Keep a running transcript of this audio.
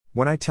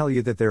When I tell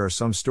you that there are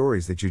some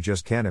stories that you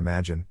just can't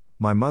imagine,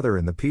 my mother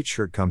in the peach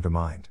shirt come to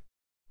mind.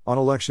 On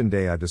election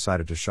day I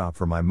decided to shop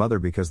for my mother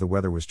because the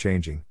weather was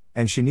changing,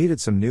 and she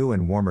needed some new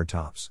and warmer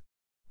tops.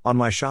 On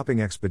my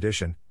shopping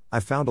expedition,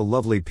 I found a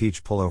lovely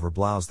peach pullover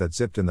blouse that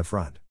zipped in the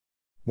front.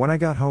 When I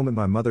got home and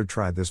my mother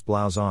tried this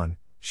blouse on,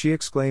 she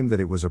exclaimed that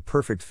it was a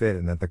perfect fit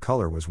and that the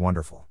color was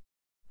wonderful.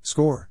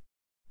 Score!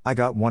 I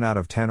got 1 out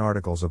of 10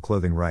 articles of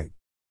clothing right.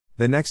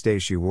 The next day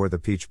she wore the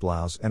peach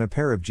blouse and a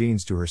pair of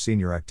jeans to her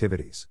senior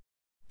activities.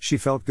 She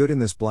felt good in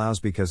this blouse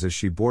because as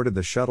she boarded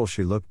the shuttle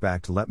she looked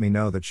back to let me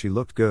know that she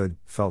looked good,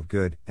 felt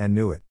good, and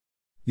knew it.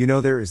 You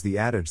know, there is the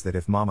adage that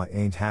if mama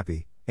ain't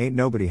happy, ain't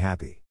nobody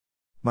happy.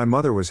 My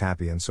mother was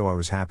happy and so I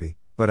was happy,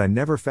 but I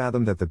never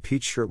fathomed that the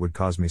peach shirt would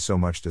cause me so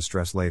much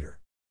distress later.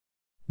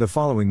 The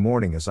following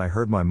morning, as I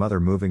heard my mother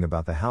moving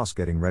about the house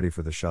getting ready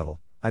for the shuttle,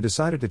 I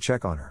decided to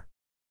check on her.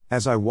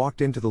 As I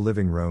walked into the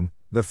living room,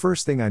 the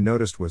first thing I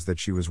noticed was that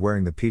she was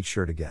wearing the peach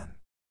shirt again.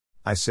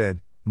 I said,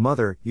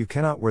 "Mother, you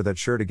cannot wear that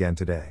shirt again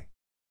today."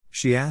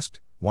 She asked,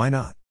 "Why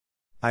not?"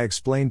 I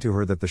explained to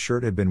her that the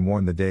shirt had been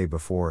worn the day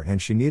before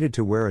and she needed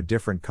to wear a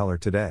different color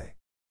today.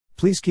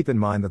 Please keep in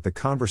mind that the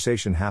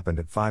conversation happened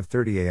at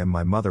 5:30 a.m.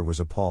 My mother was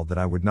appalled that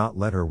I would not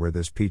let her wear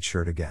this peach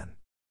shirt again.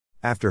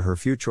 After her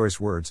few choice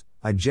words,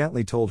 I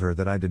gently told her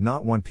that I did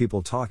not want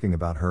people talking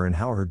about her and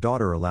how her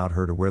daughter allowed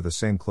her to wear the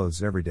same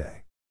clothes every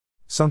day.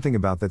 Something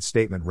about that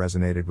statement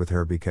resonated with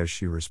her because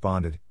she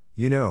responded,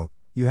 "You know,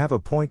 you have a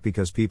point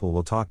because people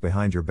will talk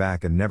behind your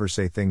back and never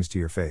say things to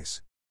your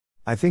face.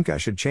 I think I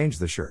should change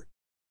the shirt."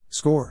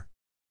 Score!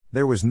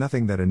 There was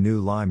nothing that a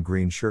new lime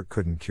green shirt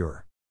couldn't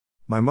cure.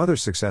 My mother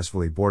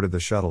successfully boarded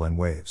the shuttle and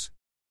waves.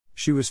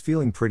 She was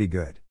feeling pretty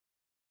good.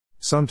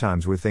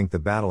 Sometimes we think the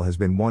battle has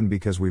been won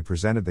because we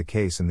presented the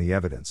case and the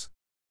evidence.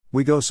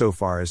 We go so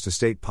far as to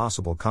state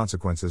possible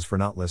consequences for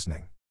not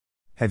listening.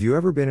 Have you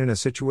ever been in a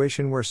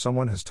situation where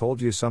someone has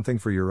told you something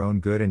for your own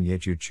good and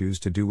yet you choose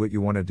to do what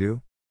you want to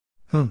do?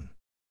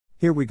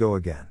 Here we go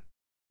again.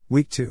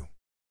 Week 2.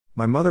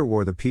 My mother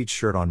wore the peach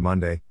shirt on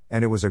Monday,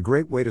 and it was a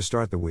great way to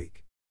start the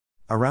week.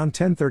 Around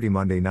 10:30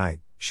 Monday night,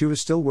 she was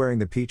still wearing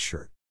the peach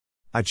shirt.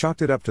 I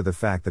chalked it up to the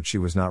fact that she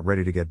was not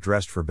ready to get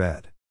dressed for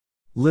bed.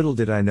 Little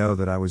did I know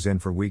that I was in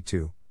for week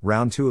 2,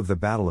 round 2 of the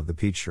battle of the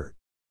peach shirt.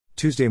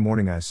 Tuesday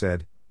morning I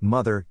said,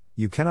 "Mother,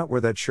 you cannot wear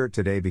that shirt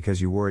today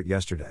because you wore it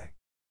yesterday."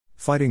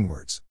 Fighting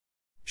words.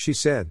 She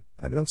said,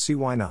 "I don't see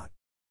why not.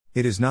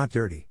 It is not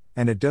dirty,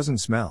 and it doesn't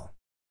smell.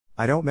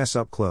 I don't mess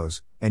up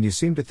clothes, and you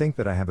seem to think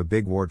that I have a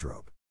big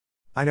wardrobe.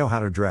 I know how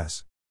to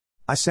dress."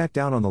 I sat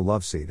down on the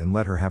love seat and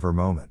let her have her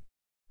moment.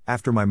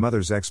 After my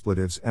mother's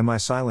expletives and my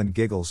silent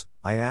giggles,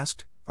 I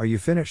asked, "Are you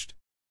finished?"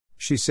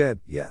 She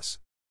said, "Yes."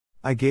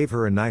 I gave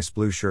her a nice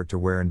blue shirt to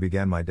wear and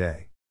began my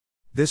day.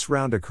 This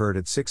round occurred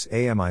at 6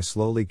 a.m. I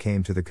slowly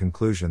came to the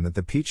conclusion that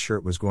the peach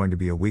shirt was going to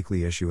be a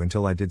weekly issue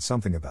until I did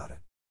something about it.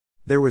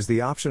 There was the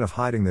option of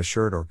hiding the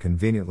shirt or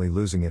conveniently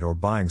losing it or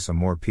buying some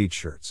more peach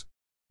shirts.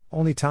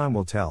 Only time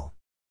will tell.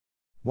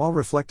 While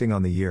reflecting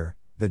on the year,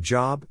 the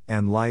job,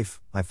 and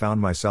life, I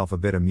found myself a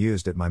bit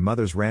amused at my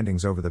mother's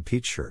rantings over the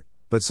peach shirt,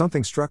 but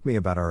something struck me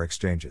about our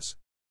exchanges.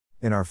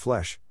 In our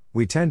flesh,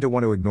 we tend to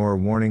want to ignore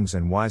warnings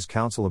and wise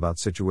counsel about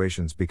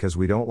situations because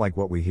we don't like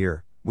what we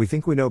hear, we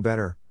think we know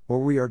better, or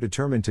we are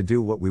determined to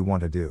do what we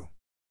want to do.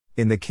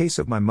 In the case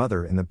of my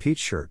mother in the peach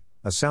shirt,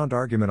 a sound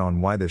argument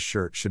on why this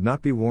shirt should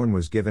not be worn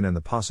was given and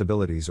the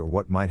possibilities or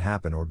what might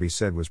happen or be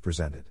said was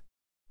presented.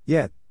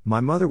 Yet, my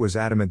mother was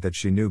adamant that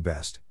she knew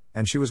best,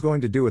 and she was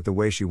going to do it the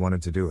way she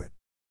wanted to do it.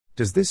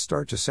 Does this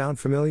start to sound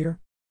familiar?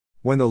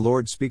 When the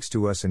Lord speaks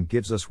to us and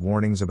gives us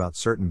warnings about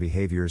certain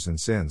behaviors and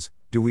sins,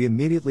 do we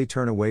immediately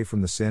turn away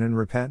from the sin and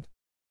repent?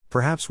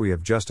 Perhaps we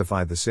have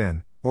justified the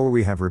sin, or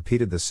we have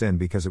repeated the sin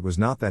because it was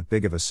not that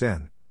big of a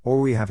sin,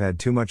 or we have had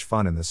too much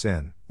fun in the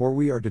sin, or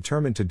we are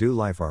determined to do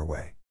life our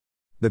way.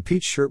 The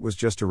peach shirt was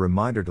just a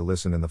reminder to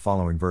listen in the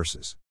following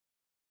verses.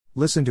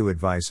 Listen to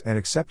advice and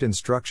accept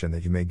instruction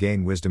that you may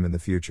gain wisdom in the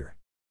future.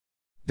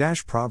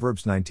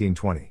 Proverbs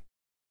 19:20.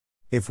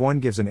 If one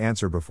gives an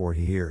answer before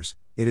he hears,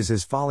 it is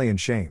his folly and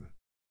shame.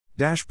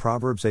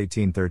 Proverbs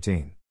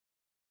 18:13.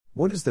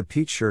 What is the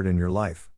peach shirt in your life?